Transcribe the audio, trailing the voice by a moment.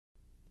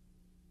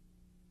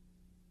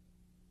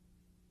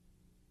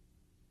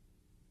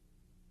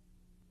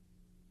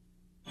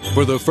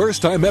For the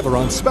first time ever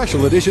on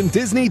Special Edition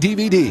Disney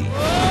DVD.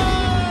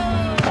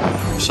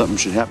 If something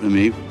should happen to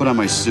me, put on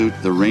my suit,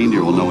 the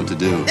reindeer will know what to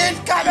do.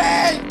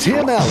 Incoming!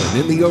 Tim Allen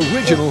in the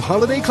original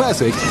holiday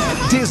classic,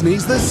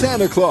 Disney's The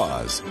Santa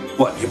Claus.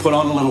 What, you put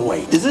on a little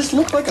weight? Does this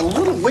look like a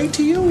little weight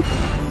to you?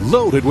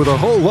 Loaded with a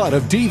whole lot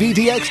of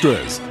DVD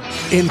extras,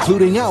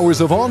 including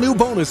hours of all-new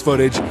bonus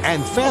footage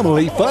and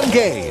family fun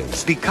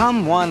games.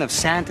 Become one of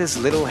Santa's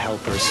little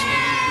helpers.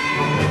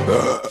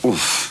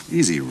 Oof,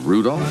 easy,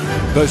 Rudolph.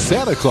 The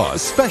Santa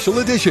Claus Special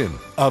Edition.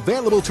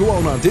 Available to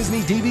own on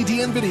Disney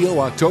DVD and video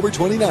October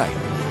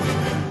 29th.